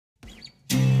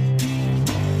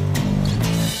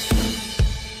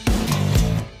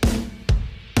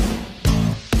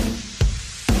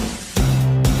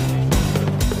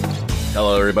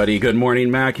Hello everybody, good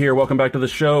morning, Mac here, welcome back to the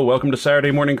show, welcome to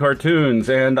Saturday Morning Cartoons,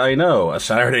 and I know, a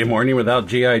Saturday morning without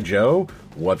G.I. Joe?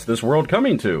 What's this world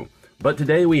coming to? But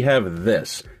today we have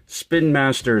this, Spin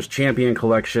Master's Champion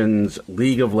Collections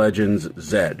League of Legends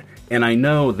Zed. And I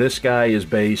know this guy is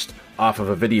based off of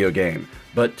a video game,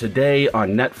 but today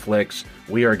on Netflix,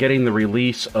 we are getting the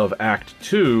release of Act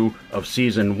 2 of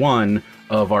Season 1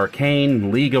 of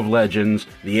Arcane League of Legends,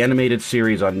 the animated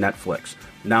series on Netflix.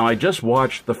 Now, I just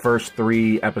watched the first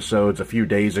 3 episodes a few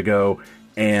days ago,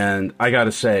 and I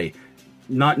gotta say,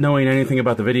 not knowing anything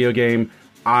about the video game,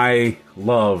 I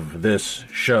love this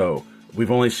show. We've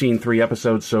only seen 3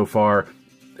 episodes so far.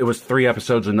 It was 3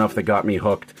 episodes enough that got me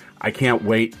hooked. I can't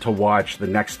wait to watch the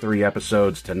next 3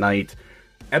 episodes tonight.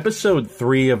 Episode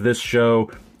 3 of this show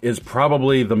is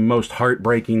probably the most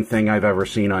heartbreaking thing I've ever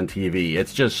seen on TV.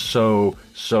 It's just so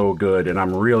good, and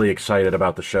I'm really excited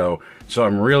about the show. So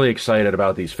I'm really excited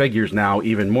about these figures now,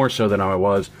 even more so than I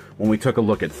was when we took a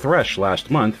look at Thresh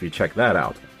last month, if you check that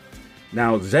out.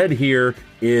 Now, Zed here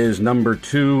is number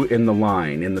 2 in the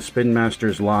line, in the Spin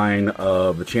Master's line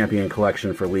of the Champion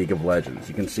Collection for League of Legends.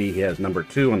 You can see he has number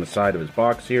 2 on the side of his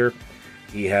box here.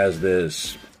 He has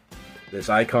this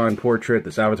icon portrait,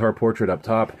 this avatar portrait up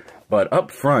top. But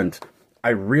up front,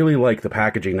 I really like the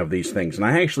packaging of these things. And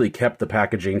I actually kept the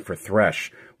packaging for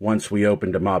Thresh once we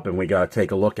opened them up and we got to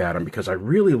take a look at them. Because I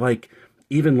really like,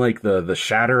 even like the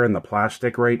shatter and the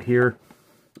plastic right here.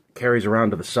 Carries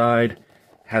around to the side.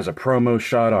 Has a promo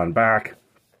shot on back.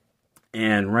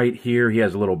 And right here, he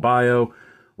has a little bio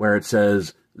where it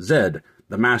says, Zed,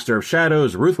 the Master of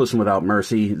Shadows, ruthless and without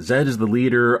mercy. Zed is the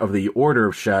leader of the Order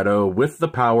of Shadow with the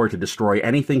power to destroy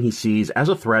anything he sees as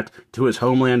a threat to his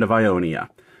homeland of Ionia.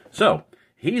 So,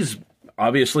 he's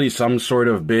obviously some sort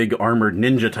of big armored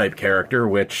ninja type character,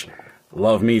 which,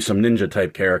 love me some ninja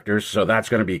type characters, so that's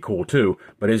going to be cool too.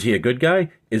 But is he a good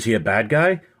guy? Is he a bad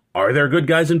guy? Are there good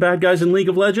guys and bad guys in League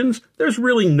of Legends? There's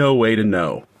really no way to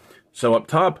know. So up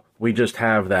top, we just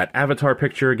have that avatar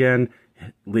picture again,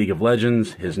 League of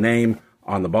Legends, his name.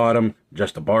 On the bottom,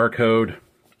 just a barcode,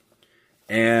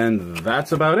 and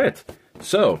that's about it.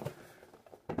 So,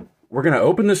 we're going to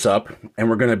open this up, and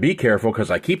we're going to be careful,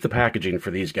 because I keep the packaging for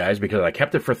these guys, because I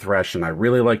kept it for Thresh, and I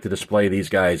really like to display these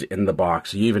guys in the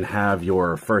box. You even have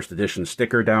your first edition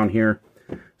sticker down here.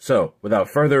 So, without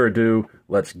further ado,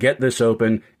 let's get this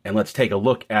open, and let's take a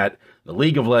look at the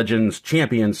League of Legends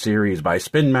Champion Series by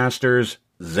Spin Masters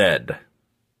Zed.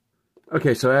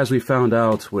 Okay, so as we found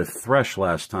out with Thresh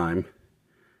last time,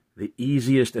 the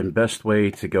easiest and best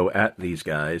way to go at these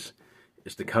guys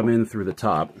is to come in through the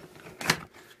top.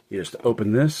 You just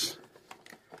open this,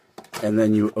 and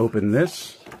then you open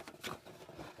this,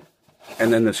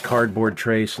 and then this cardboard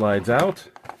tray slides out,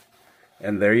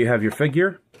 and there you have your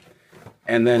figure,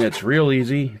 and then it's real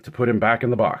easy to put him back in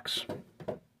the box.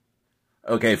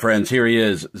 Okay, friends, here he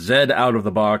is, Zed out of the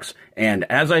box, and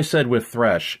as I said with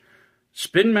Thresh,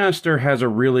 Spin Master has a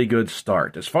really good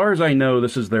start. As far as I know,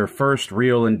 this is their first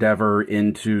real endeavor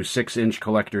into 6-inch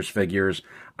collector's figures.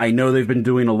 I know they've been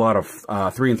doing a lot of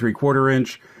 3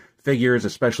 3/4-inch figures,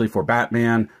 especially for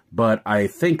Batman, but I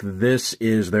think this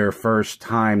is their first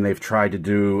time they've tried to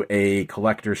do a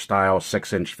collector-style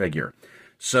 6-inch figure.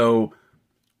 So,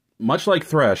 much like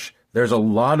Thresh, there's a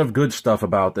lot of good stuff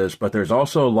about this, but there's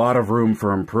also a lot of room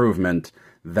for improvement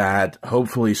that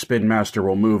hopefully Spin Master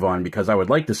will move on, because I would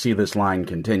like to see this line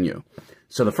continue.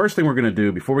 So the first thing we're going to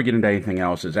do before we get into anything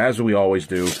else is, as we always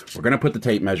do, we're going to put the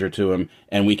tape measure to him,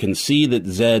 and we can see that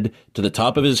Zed, to the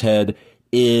top of his head,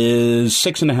 is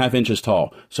 6.5 inches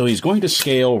tall. So he's going to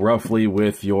scale roughly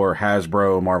with your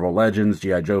Hasbro, Marvel Legends,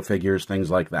 G.I. Joe figures,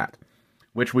 things like that,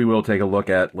 which we will take a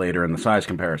look at later in the size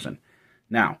comparison.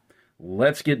 Now,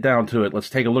 let's get down to it.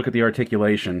 Let's take a look at the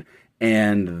articulation.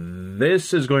 And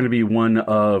this is going to be one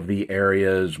of the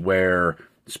areas where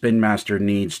Spin Master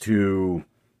needs to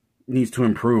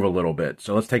improve a little bit.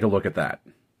 So let's take a look at that.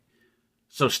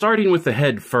 So starting with the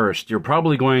head first, you're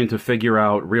probably going to figure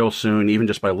out real soon, even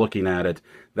just by looking at it,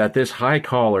 that this high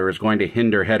collar is going to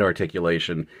hinder head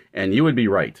articulation. And you would be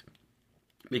right,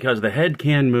 because the head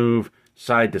can move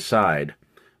side to side,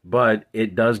 but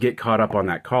it does get caught up on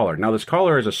that collar. Now, this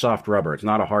collar is a soft rubber. It's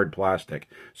not a hard plastic,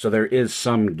 so there is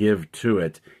some give to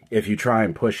it if you try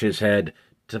and push his head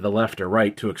to the left or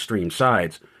right to extreme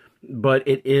sides. But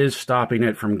it is stopping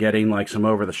it from getting like some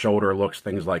over-the-shoulder looks,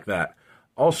 things like that.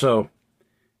 Also,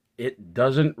 his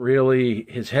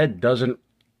head doesn't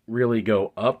really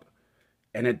go up,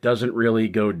 and it doesn't really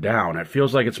go down. It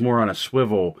feels like it's more on a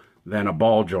swivel than a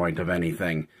ball joint of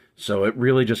anything. So it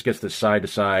really just gets this side to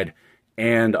side.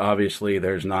 And obviously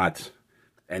there's not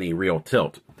any real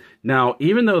tilt. Now,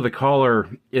 even though the collar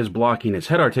is blocking his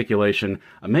head articulation,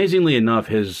 amazingly enough,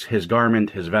 his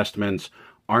garment, his vestments,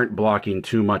 aren't blocking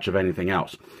too much of anything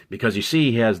else. Because you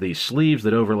see he has these sleeves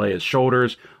that overlay his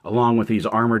shoulders, along with these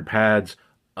armored pads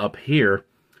up here.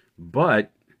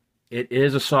 But it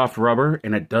is a soft rubber,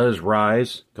 and it does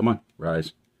rise. Come on,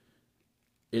 rise.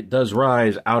 It does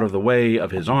rise out of the way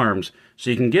of his arms, so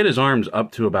you can get his arms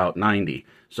up to about 90.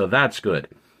 So that's good.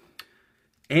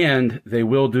 And they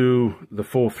will do the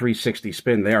full 360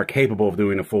 spin. They are capable of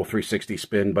doing a full 360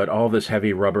 spin, but all this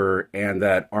heavy rubber and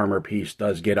that armor piece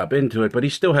does get up into it, but he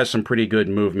still has some pretty good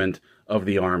movement of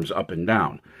the arms up and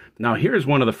down. Now, here's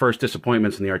one of the first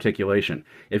disappointments in the articulation.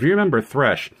 If you remember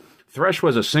Thresh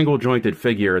was a single-jointed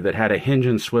figure that had a hinge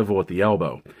and swivel at the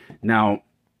elbow. Now,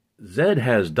 Zed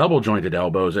has double-jointed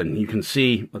elbows, and you can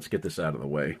see, let's get this out of the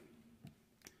way,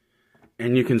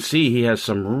 and you can see he has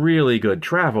some really good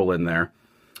travel in there.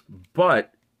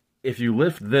 But if you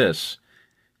lift this,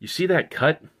 you see that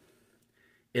cut?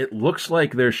 It looks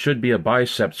like there should be a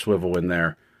bicep swivel in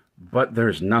there, but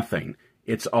there's nothing.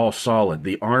 It's all solid.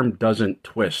 The arm doesn't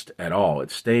twist at all.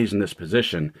 It stays in this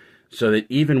position, so that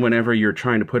even whenever you're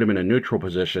trying to put him in a neutral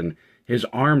position, his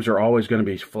arms are always going to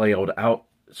be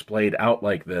splayed out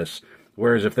like this.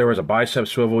 Whereas if there was a bicep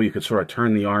swivel, you could sort of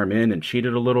turn the arm in and cheat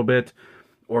it a little bit.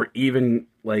 Or even,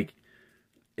 like,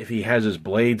 if he has his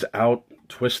blades out,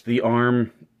 twist the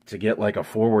arm to get like a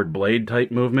forward blade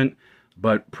type movement.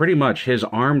 But pretty much his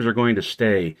arms are going to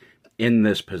stay in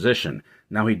this position.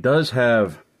 Now he does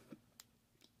have,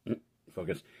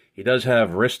 he does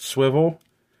have wrist swivel,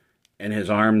 and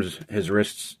his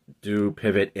wrists do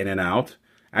pivot in and out.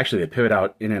 Actually, they pivot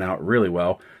out in and out really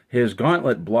well. His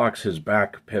gauntlet blocks his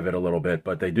back pivot a little bit,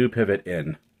 but they do pivot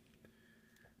in.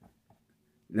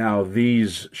 Now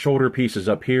these shoulder pieces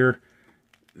up here,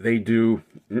 they do,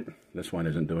 this one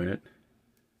isn't doing it.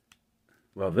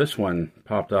 Well, this one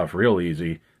popped off real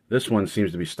easy. This one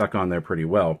seems to be stuck on there pretty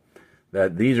well.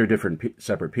 That these are different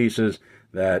separate pieces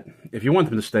that if you want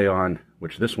them to stay on,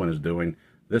 which this one is doing,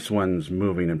 this one's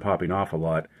moving and popping off a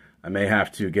lot. I may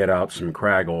have to get out some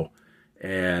Craggle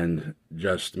and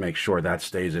just make sure that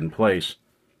stays in place.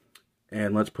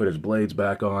 And let's put his blades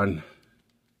back on.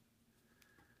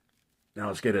 Now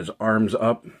let's get his arms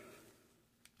up.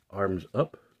 Arms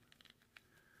up.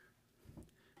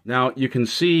 Now you can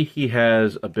see he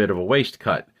has a bit of a waist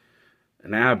cut,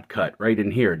 an ab cut right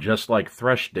in here, just like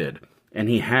Thresh did. And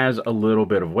he has a little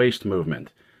bit of waist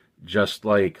movement, just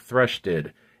like Thresh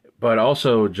did. But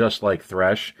also, just like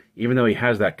Thresh, even though he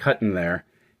has that cut in there,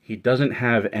 he doesn't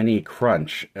have any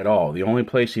crunch at all. The only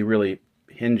place he really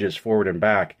hinges forward and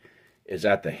back is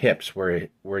at the hips, where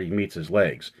he meets his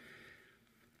legs.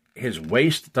 His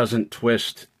waist doesn't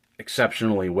twist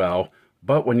exceptionally well,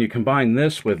 but when you combine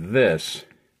this with this,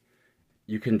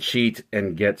 you can cheat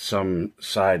and get some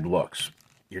side looks.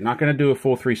 You're not going to do a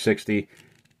full 360.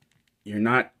 You're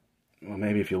not, well,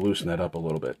 maybe if you loosen that up a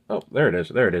little bit. Oh, there it is,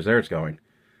 there it is, there it's going.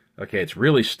 Okay, it's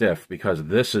really stiff because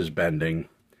this is bending,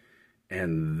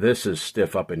 and this is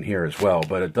stiff up in here as well,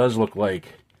 but it does look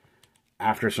like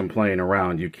after some playing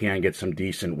around, you can get some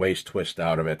decent waist twist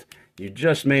out of it. You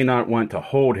just may not want to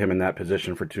hold him in that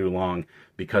position for too long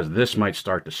because this might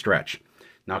start to stretch.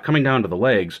 Now, coming down to the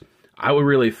legs, I would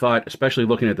really thought, especially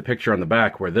looking at the picture on the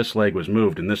back where this leg was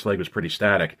moved and this leg was pretty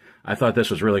static, I thought this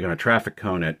was really going to traffic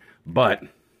cone it, but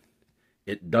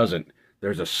it doesn't.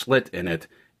 There's a slit in it,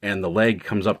 and the leg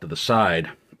comes up to the side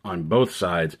on both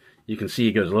sides. You can see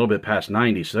it goes a little bit past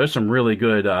 90, so there's some really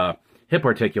good hip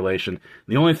articulation.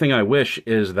 The only thing I wish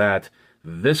is that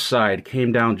this side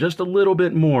came down just a little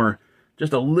bit more,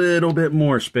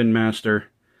 Spin Master,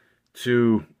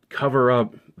 to cover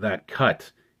up that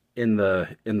cut in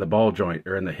the ball joint,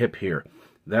 or in the hip here.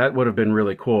 That would have been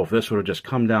really cool if this would have just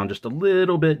come down just a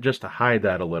little bit, just to hide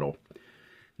that a little.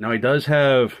 Now he does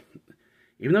have,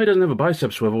 even though he doesn't have a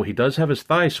bicep swivel, he does have his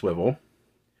thigh swivel.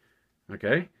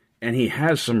 Okay? And he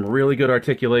has some really good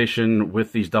articulation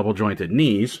with these double jointed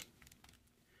knees.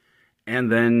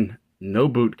 And then no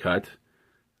boot cut,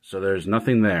 so there's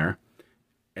nothing there.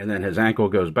 And then his ankle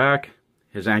goes back,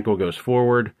 his ankle goes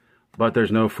forward, but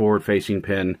there's no forward facing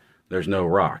pin, there's no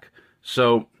rock.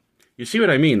 So you see what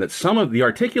I mean, that some of the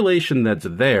articulation that's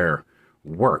there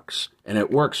works, and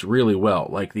it works really well.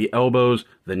 Like the elbows,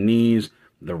 the knees,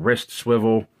 the wrist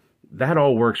swivel, that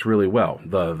all works really well.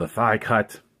 The thigh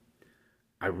cut,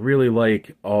 I really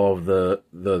like all of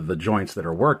the joints that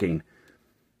are working.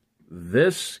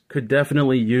 This could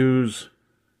definitely use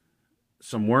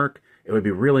some work. It would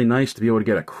be really nice to be able to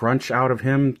get a crunch out of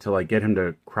him, to like get him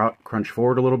to crunch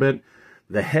forward a little bit.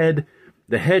 The head,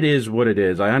 the head is what it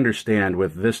is. I understand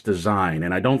with this design,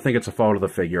 and I don't think it's a fault of the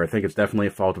figure. I think it's definitely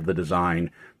a fault of the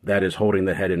design that is holding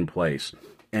the head in place.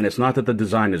 And it's not that the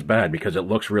design is bad, because it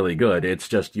looks really good. It's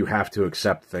just you have to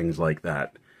accept things like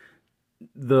that.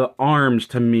 The arms,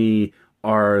 to me,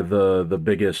 are the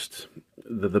biggest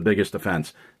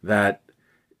offense. That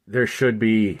there should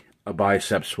be a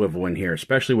bicep swivel in here,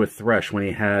 especially with Thresh when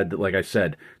he had, like I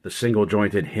said, the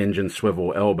single-jointed hinge and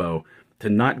swivel elbow. To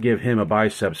not give him a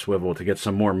bicep swivel to get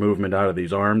some more movement out of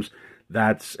these arms,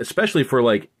 that's, especially for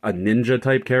like a ninja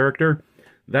type character,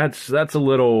 that's a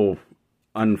little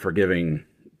unforgiving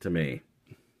to me.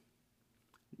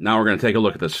 Now we're going to take a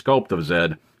look at the sculpt of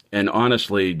Zed, and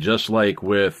honestly, just like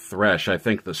with Thresh, I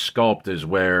think the sculpt is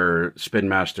where Spin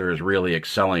Master is really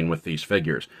excelling with these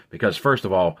figures. Because first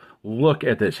of all, look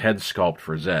at this head sculpt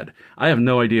for Zed. I have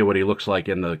no idea what he looks like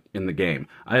in the game.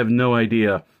 I have no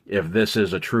idea if this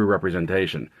is a true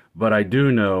representation, but I do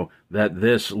know that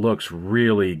this looks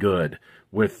really good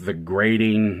with the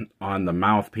grading on the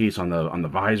mouthpiece, on the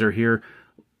visor here.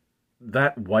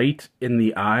 That white in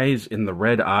the eyes, in the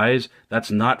red eyes,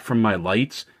 that's not from my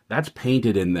lights. That's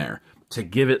painted in there to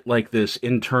give it like this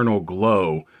internal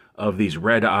glow of these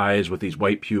red eyes with these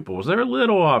white pupils. They're a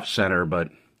little off center, but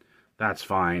that's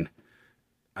fine.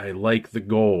 I like the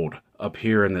gold up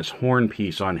here in this horn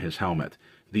piece on his helmet.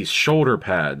 These shoulder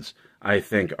pads, I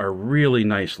think, are really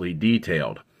nicely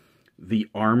detailed. The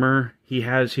armor he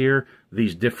has here,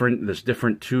 this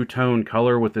different two-tone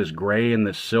color with this gray and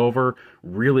this silver,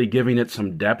 really giving it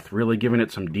some depth, really giving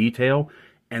it some detail.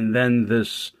 And then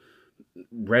this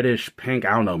reddish pink,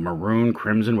 I don't know, maroon,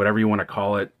 crimson, whatever you want to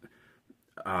call it,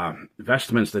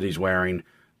 vestments that he's wearing.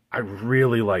 I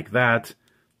really like that.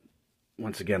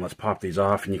 Once again, let's pop these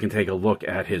off, and you can take a look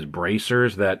at his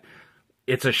bracers. That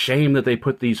it's a shame that they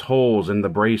put these holes in the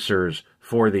bracers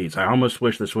for these. I almost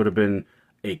wish this would have been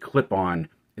a clip-on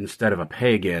instead of a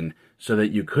peg-in, so that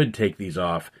you could take these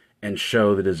off and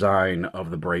show the design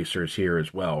of the bracers here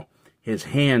as well. His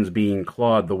hands being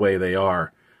clawed the way they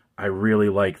are, I really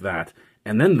like that.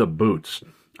 And then the boots.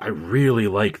 I really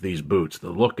like these boots, the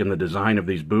look and the design of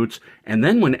these boots. And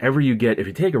then whenever you get, if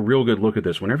you take a real good look at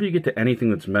this, whenever you get to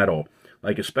anything that's metal,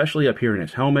 like especially up here in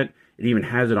his helmet, it even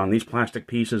has it on these plastic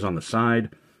pieces on the side,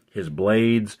 his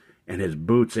blades and his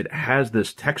boots, it has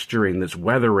this texturing, this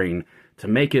weathering to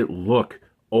make it look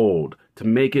old, to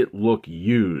make it look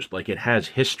used, like it has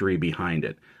history behind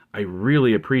it. I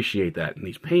really appreciate that. And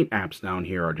these paint apps down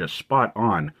here are just spot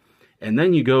on. And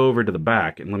then you go over to the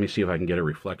back, and let me see if I can get a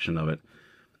reflection of it.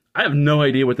 I have no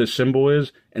idea what this symbol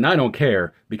is, and I don't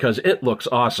care, because it looks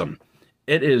awesome.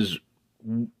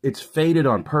 It's faded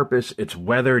on purpose, it's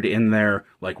weathered in there,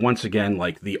 like once again,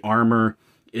 like the armor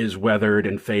is weathered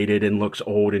and faded and looks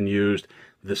old and used.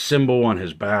 The symbol on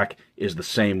his back is the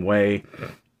same way.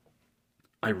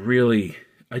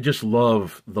 I just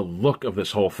love the look of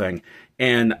this whole thing.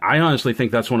 And I honestly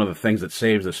think that's one of the things that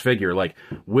saves this figure. Like,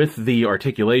 with the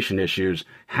articulation issues,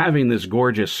 having this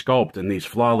gorgeous sculpt and these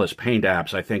flawless paint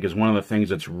apps, I think, is one of the things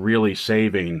that's really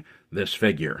saving this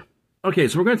figure. Okay,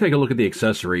 so we're going to take a look at the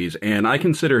accessories, and I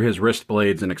consider his wrist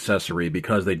blades an accessory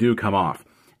because they do come off.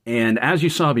 And as you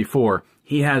saw before,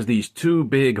 he has these two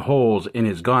big holes in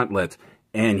his gauntlet,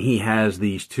 and he has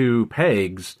these two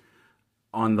pegs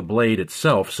on the blade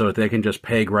itself so that they can just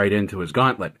peg right into his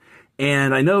gauntlet.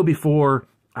 And I know before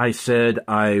I said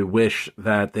I wish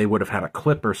that they would have had a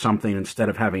clip or something instead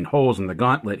of having holes in the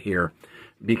gauntlet here,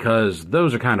 because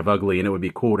those are kind of ugly and it would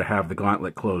be cool to have the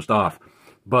gauntlet closed off.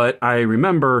 But I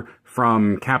remember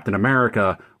from Captain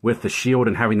America with the shield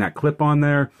and having that clip on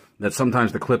there, that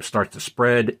sometimes the clip starts to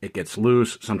spread, it gets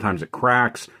loose, sometimes it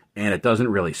cracks, and it doesn't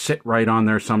really sit right on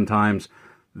there sometimes.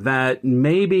 That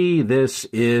maybe this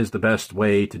is the best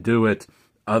way to do it,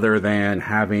 other than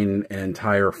having an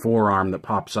entire forearm that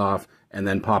pops off and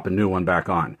then pop a new one back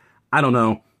on. I don't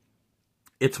know.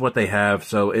 It's what they have,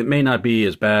 so it may not be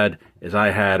as bad as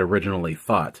I had originally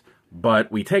thought.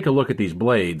 But we take a look at these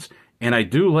blades, and I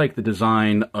do like the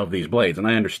design of these blades. And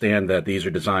I understand that these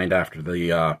are designed after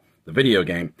the video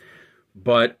game.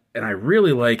 And I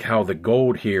really like how the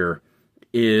gold here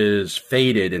is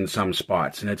faded in some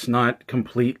spots, and it's not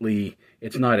completely,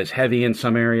 it's not as heavy in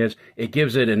some areas. It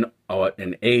gives it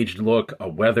an aged look, a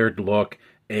weathered look,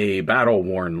 a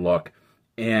battle-worn look,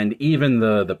 and even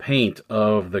the paint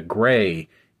of the gray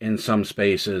in some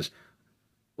spaces.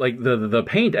 Like the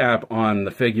paint app on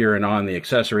the figure and on the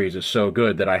accessories is so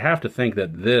good that I have to think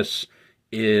that this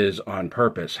is on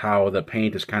purpose, how the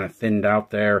paint is kind of thinned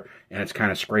out there and it's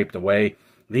kind of scraped away.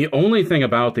 The only thing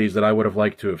about these that I would have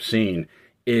liked to have seen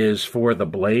is for the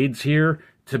blades here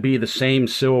to be the same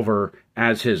silver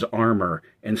as his armor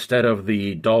instead of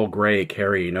the dull gray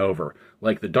carrying over.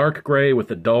 Like the dark gray with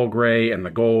the dull gray and the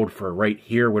gold for right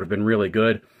here would have been really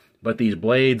good, but these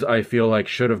blades I feel like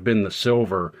should have been the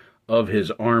silver of his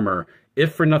armor,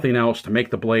 if for nothing else to make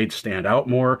the blades stand out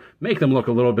more, make them look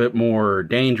a little bit more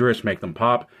dangerous, make them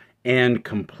pop, and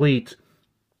complete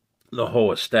the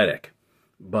whole aesthetic.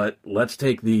 But let's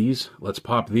take these, let's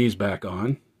pop these back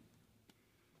on,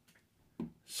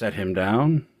 set him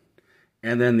down,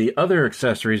 and then the other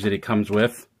accessories that he comes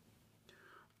with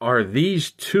are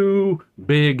these two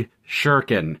big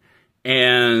shuriken.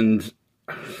 And,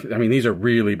 I mean, these are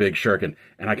really big shuriken.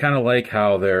 And I kind of like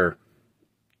how they're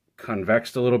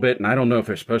convexed a little bit. And I don't know if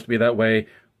they're supposed to be that way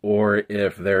or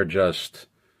if they're just...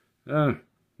 no,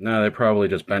 they're probably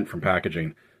just bent from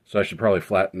packaging. So I should probably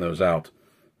flatten those out.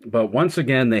 But once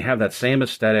again, they have that same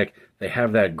aesthetic. They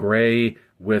have that gray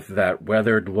with that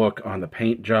weathered look on the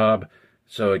paint job.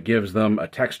 So it gives them a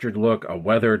textured look, a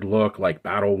weathered look, like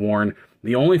battle-worn.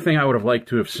 The only thing I would have liked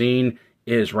to have seen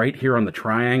is right here on the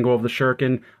triangle of the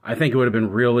shuriken. I think it would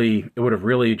have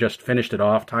really just finished it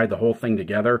off, tied the whole thing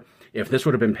together. If this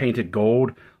would have been painted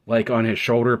gold, like on his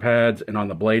shoulder pads and on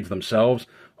the blades themselves.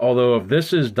 Although if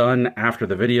this is done after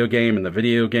the video game and the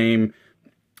video game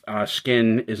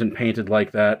skin isn't painted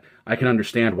like that, I can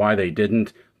understand why they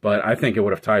didn't, but I think it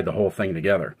would have tied the whole thing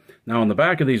together. Now on the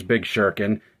back of these big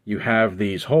shuriken, you have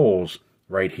these holes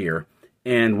right here.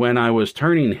 And when I was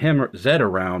turning Zed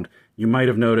around, you might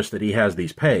have noticed that he has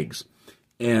these pegs.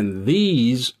 And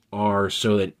these are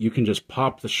so that you can just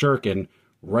pop the shuriken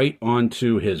right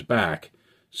onto his back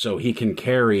so he can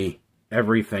carry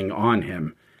everything on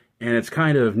him. And it's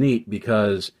kind of neat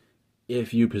because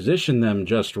if you position them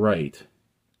just right,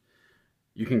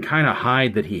 you can kind of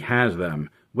hide that he has them,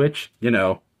 which, you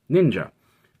know, ninja.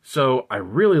 So I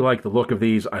really like the look of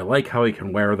these. I like how he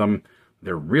can wear them.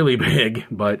 They're really big,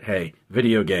 but hey,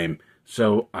 video game.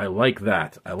 So I like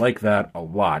that. I like that a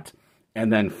lot.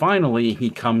 And then finally,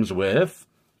 he comes with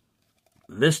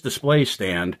this display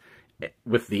stand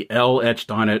with the L etched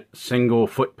on it, single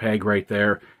foot peg right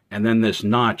there, and then this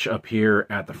notch up here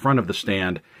at the front of the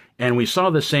stand. And we saw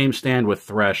the same stand with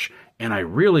Thresh, and I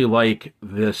really like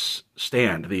this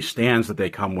stand, these stands that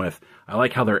they come with. I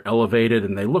like how they're elevated,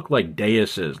 and they look like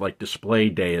daises, like display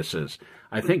daises.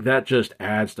 I think that just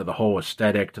adds to the whole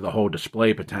aesthetic, to the whole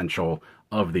display potential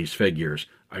of these figures.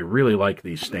 I really like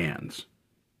these stands.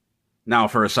 Now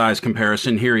for a size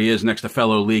comparison, here he is next to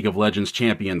fellow League of Legends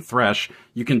champion Thresh.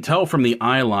 You can tell from the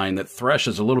eye line that Thresh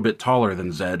is a little bit taller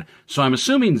than Zed, so I'm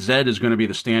assuming Zed is going to be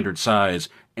the standard size,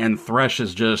 and Thresh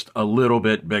is just a little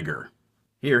bit bigger.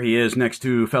 Here he is next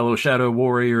to fellow Shadow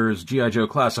Warriors, G.I. Joe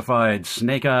Classified,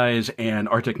 Snake Eyes, and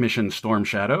Arctic Mission Storm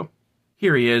Shadow.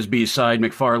 Here he is beside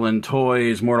McFarlane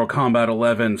Toys, Mortal Kombat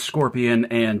 11, Scorpion,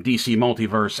 and DC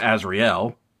Multiverse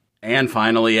Azrael. And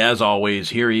finally, as always,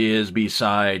 here he is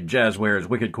beside Jazzware's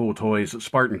Wicked Cool Toys,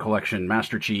 Spartan Collection,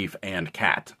 Master Chief, and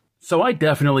Cat. So I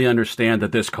definitely understand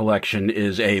that this collection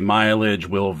is a mileage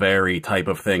will vary type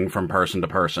of thing from person to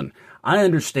person. I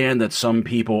understand that some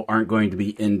people aren't going to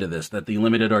be into this, that the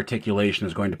limited articulation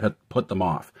is going to put them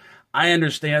off. I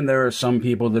understand there are some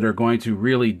people that are going to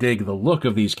really dig the look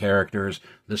of these characters,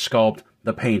 the sculpt,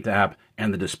 the paint app,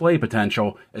 and the display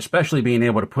potential, especially being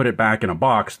able to put it back in a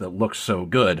box that looks so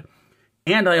good.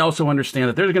 And I also understand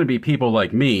that there's going to be people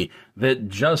like me that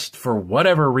just for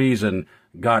whatever reason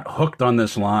got hooked on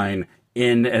this line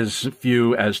in as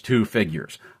few as 2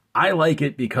 figures. I like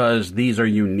it because these are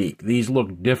unique. These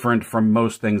look different from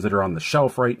most things that are on the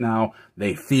shelf right now.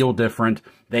 They feel different.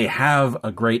 They have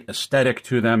a great aesthetic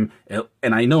to them.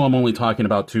 And I know I'm only talking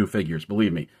about 2 figures,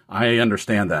 believe me. I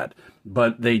understand that.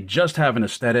 But they just have an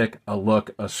aesthetic, a look,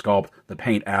 a sculpt, the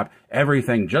paint app,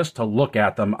 everything. Just to look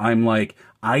at them, I'm like,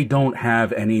 I don't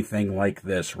have anything like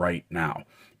this right now.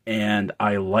 And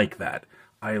I like that.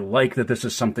 I like that this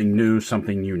is something new,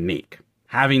 something unique.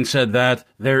 Having said that,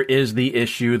 there is the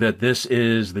issue that this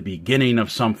is the beginning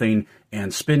of something,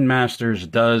 and Spin Masters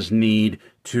does need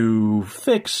to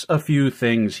fix a few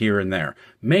things here and there.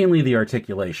 Mainly the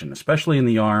articulation, especially in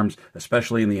the arms,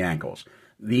 especially in the ankles.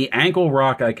 The ankle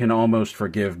rock I can almost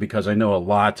forgive because I know a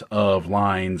lot of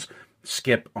lines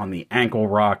skip on the ankle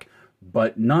rock,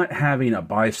 but not having a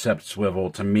bicep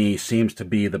swivel to me seems to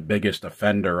be the biggest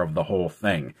offender of the whole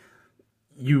thing.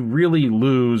 You really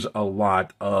lose a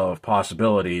lot of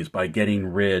possibilities by getting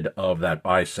rid of that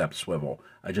bicep swivel.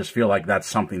 I just feel like that's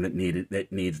something that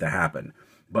needs to happen.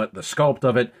 But the sculpt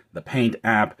of it, the paint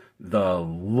app, the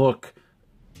look,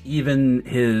 even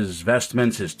his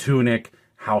vestments, his tunic,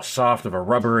 how soft of a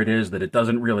rubber it is that it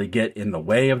doesn't really get in the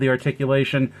way of the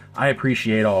articulation, I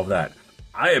appreciate all of that.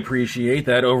 I appreciate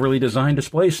that overly designed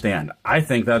display stand. I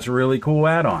think that's a really cool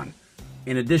add-on.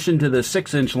 In addition to the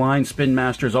 6-inch line, Spin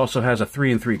Masters also has a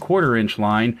 3 3/4 inch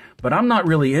line, but I'm not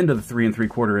really into the 3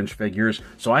 3/4 inch figures,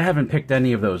 so I haven't picked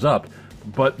any of those up.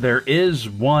 But there is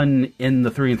one in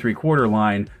the 3 3/4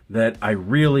 line that I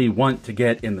really want to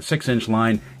get in the 6-inch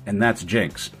line, and that's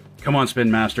Jinx. Come on,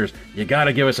 Spin Masters, you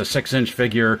gotta give us a 6-inch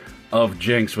figure of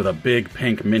Jinx with a big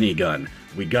pink minigun.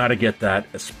 We gotta get that,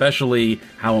 especially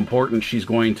how important she's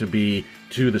going to be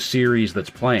to the series that's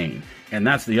playing. And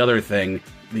that's the other thing,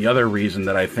 the other reason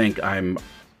that I think I'm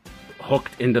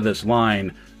hooked into this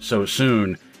line so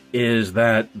soon, is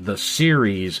that the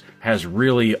series has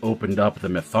really opened up the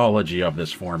mythology of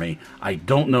this for me. I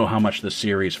don't know how much the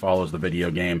series follows the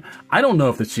video game. I don't know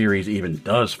if the series even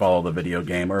does follow the video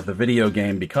game, or if the video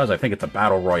game, because I think it's a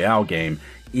battle royale game,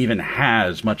 even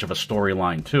has much of a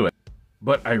storyline to it.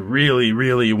 But I really,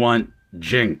 really want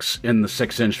Jinx in the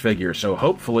 6-inch figure, so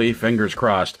hopefully, fingers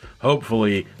crossed,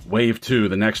 hopefully Wave 2,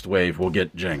 the next wave, will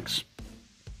get Jinx.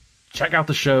 Check out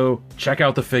the show, check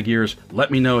out the figures, let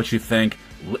me know what you think.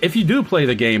 If you do play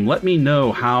the game, let me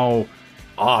know how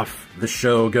off the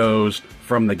show goes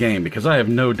from the game, because I have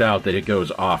no doubt that it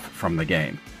goes off from the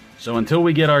game. So until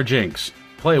we get our Jinx,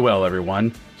 play well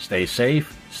everyone, stay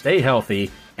safe, stay healthy,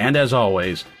 and as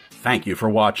always, thank you for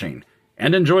watching,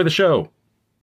 and enjoy the show!